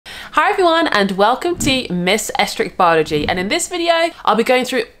Hi everyone and welcome to Miss Estruch Biology, and in this video I'll be going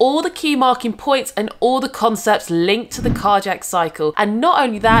through all the key marking points and all the concepts linked to the cardiac cycle. And not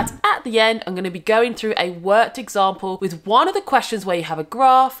only that, at the end I'm going to be going through a worked example with one of the questions where you have a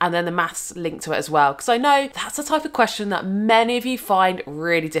graph and then the maths linked to it as well, because I know that's the type of question that many of you find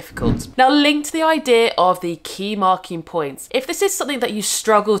really difficult. Now, linked to the idea of the key marking points, if this is something that you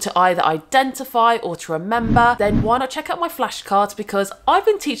struggle to either identify or to remember, then why not check out my flashcards, because I've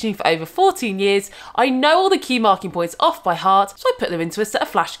been teaching for over 14 years. I know all the key marking points off by heart, so I put them into a set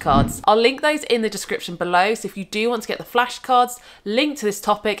of flashcards. I'll link those in the description below, so if you do want to get the flashcards linked to this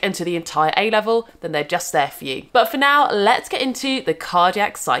topic and to the entire A-level, then they're just there for you. But for now, let's get into the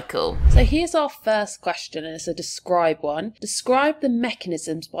cardiac cycle. So here's our first question, and it's a describe one. Describe the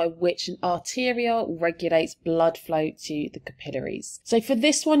mechanisms by which an arteriole regulates blood flow to the capillaries. So for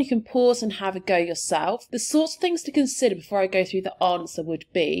this one, you can pause and have a go yourself. The sorts of things to consider before I go through the answer would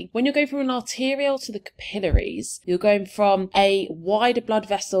be, when you're going from an arteriole to the capillaries, you're going from a wider blood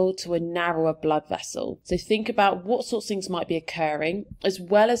vessel to a narrower blood vessel. So think about what sorts of things might be occurring, as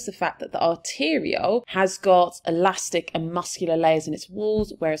well as the fact that the arteriole has got elastic and muscular layers in its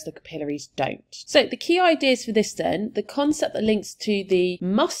walls, whereas the capillaries don't. So the key ideas for this then, the concept that links to the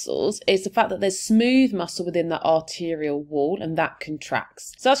muscles is the fact that there's smooth muscle within the arterial wall and that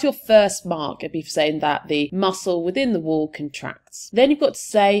contracts. So that's your first mark. It'd be saying that the muscle within the wall contracts. Then you've got to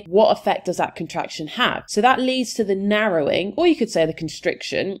say, what effect does that contraction have? So that leads to the narrowing, or you could say the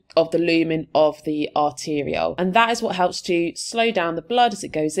constriction of the lumen of the arteriole. And that is what helps to slow down the blood as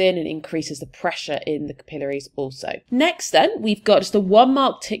it goes in and increases the pressure in the capillaries also. Next then, we've got just a 1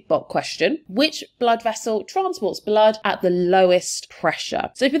 mark tick box question. Which blood vessel transports blood at the lowest pressure?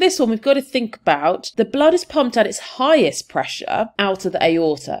 So for this one, we've got to think about the blood is pumped at its highest pressure out of the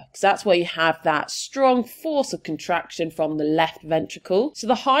aorta, because that's where you have that strong force of contraction from the left ventricle. So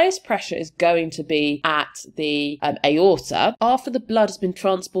the highest pressure is going to be at the aorta. After the blood has been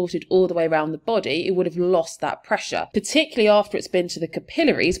transported all the way around the body, it would have lost that pressure, particularly after it's been to the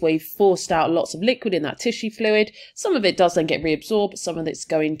capillaries where you've forced out lots of liquid in that tissue fluid. Some of it does then get reabsorbed, but some of it's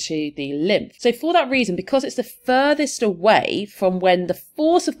going to the lymph. So for that reason, because it's the furthest away from when the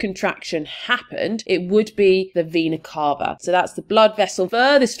force of contraction happened, it would be the vena cava. So that's the blood vessel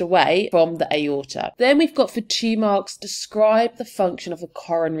furthest away from the aorta. Then we've got for 2 marks, describe the function of the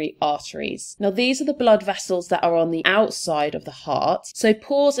coronary arteries. Now these are the blood vessels that are on the outside of the heart. So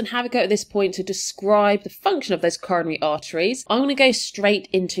pause and have a go at this point to describe the function of those coronary arteries. I'm going to go straight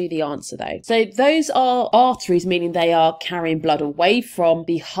into the answer though. So those are arteries, meaning they are carrying blood away from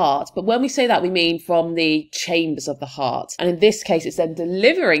the heart. But when we say that, we mean from the chambers of the heart. And in this case, it's then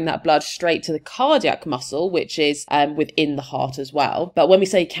delivering that blood straight to the cardiac muscle, which is within the heart as well. But when we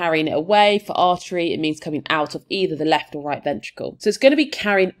say carrying it away for artery, it means coming out of either the left or right ventricle. So it's going to be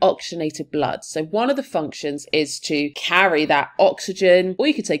carrying oxygenated blood. So one of the functions is to carry that oxygen, or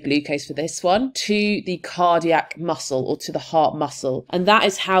you could say glucose for this one, to the cardiac muscle or to the heart muscle. And that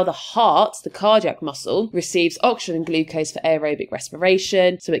is how the heart, the cardiac muscle, receives oxygen and glucose for aerobic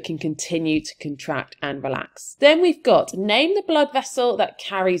respiration, so it can continue to contract and relax. Then we've got name the blood vessel that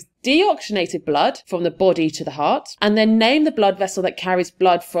carries deoxygenated blood from the body to the heart, and then name the blood vessel that carries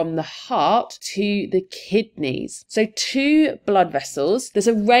blood from the heart to the kidneys. So 2 blood vessels. There's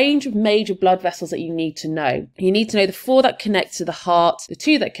a range of major blood vessels that you need to know. You need to know the 4 that connect to the heart, the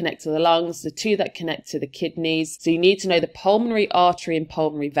 2 that connect to the lungs, the 2 that connect to the kidneys. So you need to know the pulmonary artery and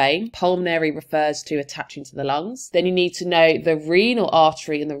pulmonary vein. Pulmonary refers to attaching to the lungs. Then you need to know the renal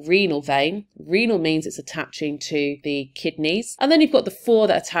artery and the renal vein. Renal means it's attaching to the kidneys. And then you've got the 4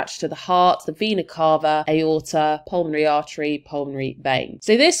 that attach to the heart, the vena cava, aorta, pulmonary artery, pulmonary vein.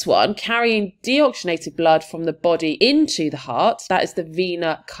 So this one, carrying deoxygenated blood from the body into the heart, that is the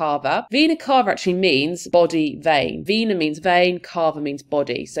vena cava. Vena cava actually means body vein. Vena means vein, cava means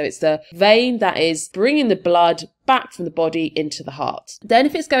body. So it's the vein that is bringing the blood back from the body into the heart. Then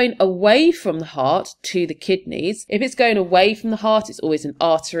if it's going away from the heart to the kidneys, if it's going away from the heart, it's always an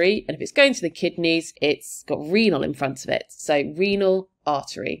artery. And if it's going to the kidneys, it's got renal in front of it. So renal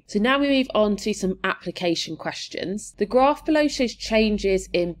artery. So now we move on to some application questions. The graph below shows changes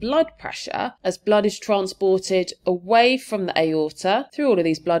in blood pressure as blood is transported away from the aorta through all of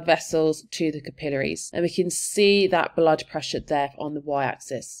these blood vessels to the capillaries. And we can see that blood pressure there on the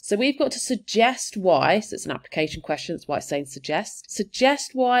y-axis. So we've got to suggest why, so it's an application question, that's why it's saying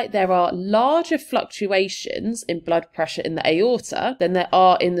suggest why there are larger fluctuations in blood pressure in the aorta than there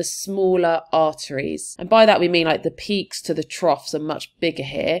are in the smaller arteries. And by that we mean like the peaks to the troughs are much bigger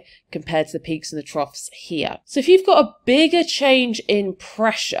here compared to the peaks and the troughs here. So if you've got a bigger change in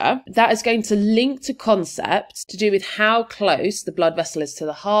pressure, that is going to link to concepts to do with how close the blood vessel is to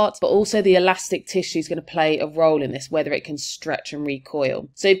the heart, but also the elastic tissue is going to play a role in this, whether it can stretch and recoil.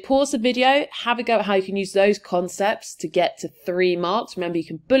 So pause the video, have a go at how you can use those concepts to get to 3 marks. Remember, you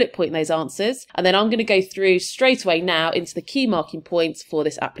can bullet point those answers, and then I'm going to go through straight away now into the key marking points for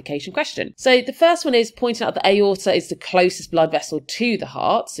this application question. So the first one is pointing out that aorta is the closest blood vessel to the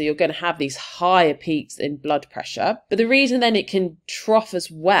heart, so you're going to have these higher peaks in blood pressure. But the reason then it can trough as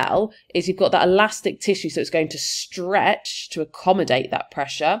well is you've got that elastic tissue, so it's going to stretch to accommodate that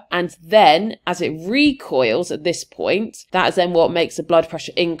pressure, and then as it recoils at this point, that is then what makes the blood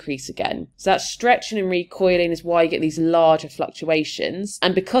pressure increase again. So that stretching and recoiling is why you get these larger fluctuations,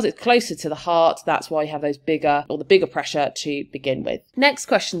 and because it's closer to the heart, that's why you have those bigger, or the bigger pressure to begin with. Next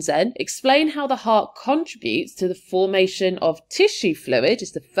questions then, explain how the heart contributes to the formation of tissue fluid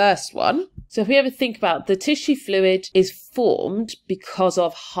is the first one. So if we ever think about the tissue fluid is formed because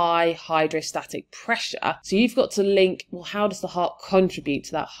of high hydrostatic pressure. So you've got to link, well, how does the heart contribute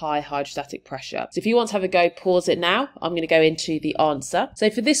to that high hydrostatic pressure? So if you want to have a go, pause it now. I'm going to go into the answer. So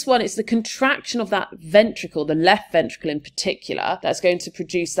for this one, it's the contraction of that ventricle, the left ventricle in particular, that's going to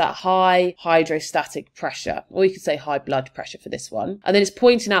produce that high hydrostatic pressure, or you could say high blood pressure for this one. And then it's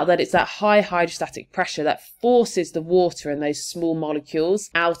pointing out that it's that high hydrostatic pressure that forces the water and those small molecules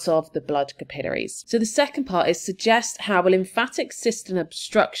out of the blood capillaries. So the second part is suggest how a lymphatic system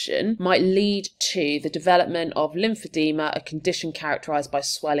obstruction might lead to the development of lymphedema, a condition characterized by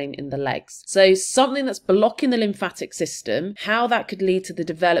swelling in the legs. So something that's blocking the lymphatic system, how that could lead to the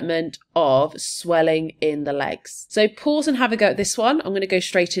development of swelling in the legs. So pause and have a go at this one. I'm going to go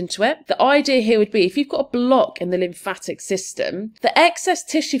straight into it. The idea here would be if you've got a block in the lymphatic system, the excess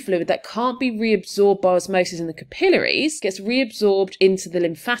tissue fluid that can't be reabsorbed by osmosis in the capillaries gets reabsorbed into the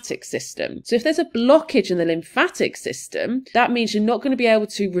lymphatic system. So if there's a blockage in the lymphatic system, that means you're not going to be able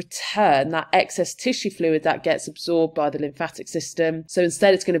to return that excess tissue fluid that gets absorbed by the lymphatic system. So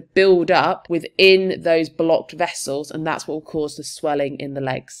instead it's going to build up within those blocked vessels, and that's what will cause the swelling in the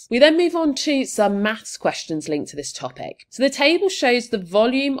legs. We then move on to some maths questions linked to this topic. So the table shows the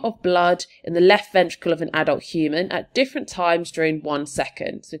volume of blood in the left ventricle of an adult human at different times during 1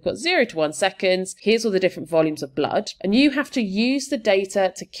 second. So we've got 0 to 1 seconds. Here's all the different volumes of blood, and you have to use the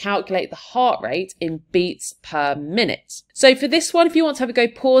data to calculate the heart rate in beats per minute. So for this one, if you want to have a go,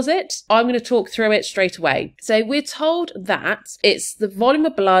 pause it. I'm going to talk through it straight away. So we're told that it's the volume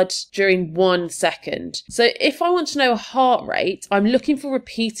of blood during 1 second. So if I want to know a heart rate, I'm looking for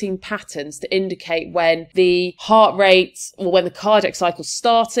repeating patterns to indicate when the heart rate, or when the cardiac cycle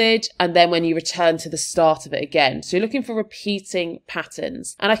started, and then when you return to the start of it again. So you're looking for repeating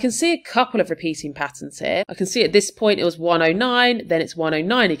patterns. And I can see a couple of repeating patterns here. I can see at this point it was 109, then it's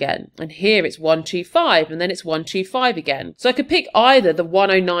 109 again. And here it's 125, and then it's 125 again. So I could pick either the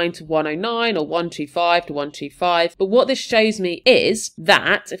 109 to 109 or 125 to 125. But what this shows me is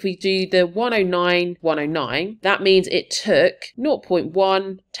that if we do the 109, 109, that means it took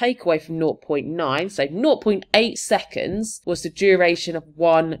 0.1 take away from 0.9. So 0.8 seconds was the duration of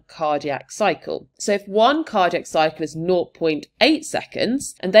one cardiac cycle. So if one cardiac cycle is 0.8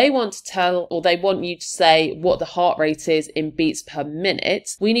 seconds and they want to tell, or they want you to say what the heart rate is in beats per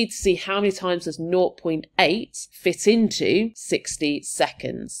minute, we need to see how many times does 0.8 fit into 60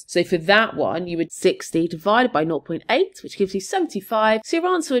 seconds. So for that one, you would 60 divided by 0.8, which gives you 75. So your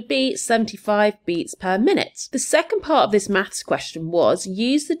answer would be 75 beats per minute. The second part of this maths question was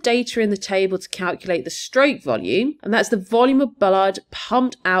use the data in the table to calculate the stroke volume, and that's the volume of blood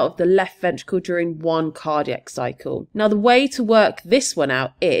pumped out of the left ventricle during one cardiac cycle. Now the way to work this one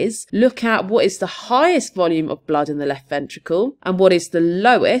out is look at what is the highest volume of blood in the left ventricle and what is the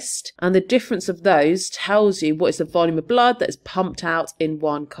lowest, and the difference of those tells you what is the volume of blood that is pumped out in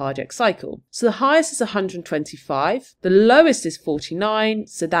one cardiac cycle. So the highest is 125, the lowest is 49,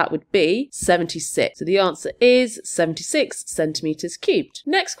 so that would be 76. So the answer is 76 centimeters cubed.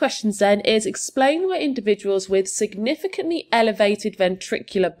 Next question then is explain why individuals with significantly elevated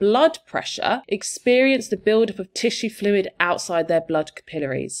ventricular blood pressure experience the buildup of tissue fluid outside their blood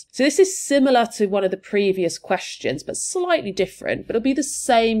capillaries. So this is similar to one of the previous questions, but slightly different, but it'll be the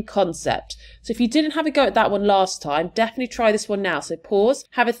same concept. So if you didn't have a go at that one last time, definitely try this one now. So pause,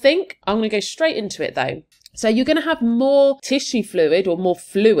 have a think. I'm going to go straight into it though. So you're going to have more tissue fluid, or more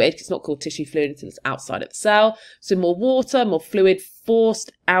fluid, it's not called tissue fluid until it's outside of the cell. So more water, more fluid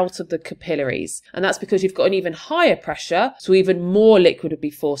forced out of the capillaries. And that's because you've got an even higher pressure, so even more liquid would be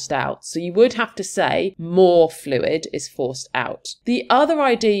forced out. So you would have to say more fluid is forced out. The other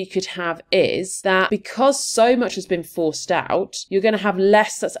idea you could have is that because so much has been forced out, you're going to have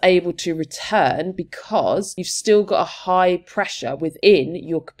less that's able to return because you've still got a high pressure within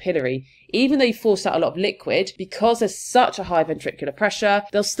your capillary. Even though you force out a lot of liquid, because there's such a high ventricular pressure,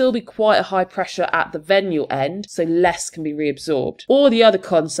 there'll still be quite a high pressure at the venial end, so less can be reabsorbed. Or the other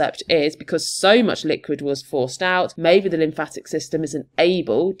concept is because so much liquid was forced out, maybe the lymphatic system isn't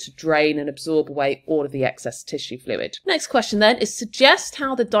able to drain and absorb away all of the excess tissue fluid. Next question then is suggest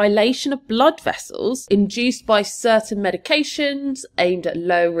how the dilation of blood vessels induced by certain medications aimed at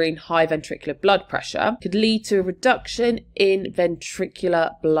lowering high ventricular blood pressure could lead to a reduction in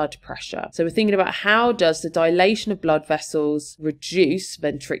ventricular blood pressure. So we're thinking about how does the dilation of blood vessels reduce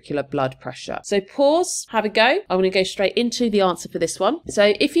ventricular blood pressure. So pause, have a go. I'm going to go straight into the answer for this one.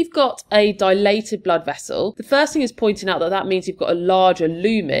 So if you've got a dilated blood vessel, the first thing is pointing out that that means you've got a larger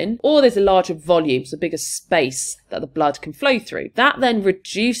lumen or there's a larger volume, so bigger space that the blood can flow through. That then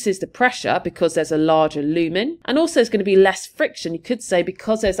reduces the pressure because there's a larger lumen, and also there's going to be less friction. You could say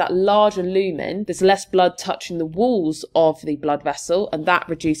because there's that larger lumen, there's less blood touching the walls of the blood vessel, and that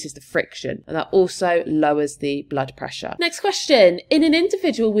reduces the friction, and that also lowers the blood pressure. Next question. In an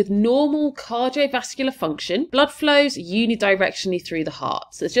individual with normal cardiovascular function, blood flows unidirectionally through the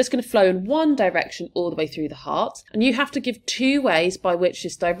heart. So it's just going to flow in one direction all the way through the heart, and you have to give two ways by which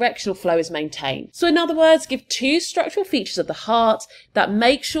this directional flow is maintained. So in other words, give two structural features of the heart that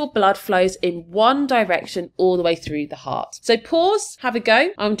make sure blood flows in one direction all the way through the heart. So pause, have a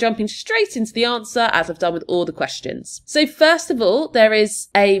go. I'm jumping straight into the answer as I've done with all the questions. So first of all, there is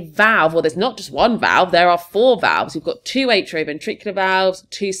a valve, well, there's not just one valve, there are 4 valves. You've got 2 atrioventricular valves,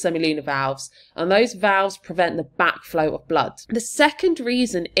 2 semilunar valves, and those valves prevent the backflow of blood. The second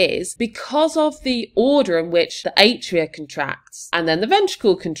reason is because of the order in which the atria contracts and then the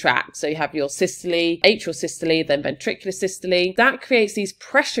ventricle contracts. So you have your systole, atrial systole, then ventricular systole. That creates these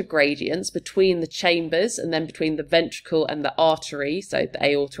pressure gradients between the chambers and then between the ventricle and the artery, so the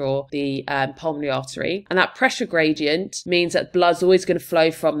aorta or the pulmonary artery. And that pressure gradient means that blood's always going to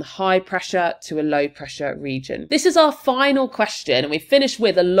flow from the high pressure to a low pressure region. This is our final question, and we finish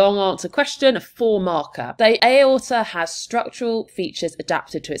with a long answer question, a 4-marker. The aorta has structural features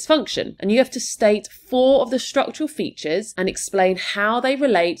adapted to its function, and you have to state 4 of the structural features and explain how they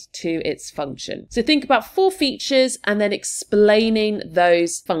relate to its function. So think about 4 features and then explaining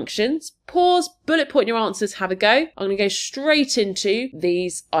those functions. Pause, bullet point your answers, have a go. I'm going to go straight into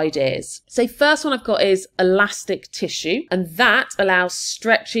these ideas. So first one I've got is elastic tissue, and that allows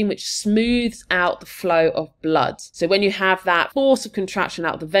stretching, which smooths out the flow of blood. So when you have that force of contraction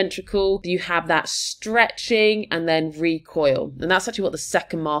out of the ventricle, you have that stretching and then recoil. And that's actually what the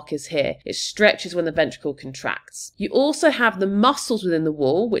second mark is here. It stretches when the ventricle contracts. You also have the muscles within the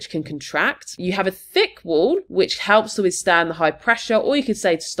wall, which can contract. You have a thick wall, which helps to withstand the high pressure, or you could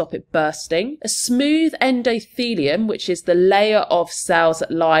say to stop it bursting. A smooth endothelium, which is the layer of cells that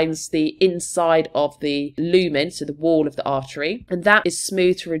lines the inside of the lumen, so the wall of the artery, and that is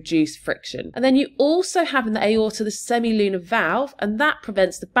smooth to reduce friction. And then you also have in the aorta the semilunar valve, and that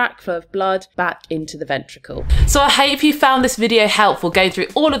prevents the backflow of blood back into the ventricle. So I hope you found this video helpful, going through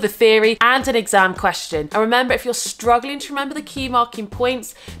all of the theory and an exam question. And remember, if you're struggling to remember the key marking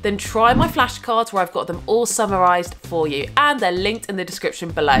points, then try my flashcards where I've got them all summarised for you, and they're linked in the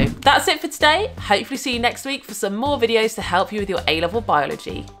description below. That's it for today. Hopefully see you next week for some more videos to help you with your A-level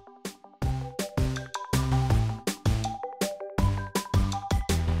biology.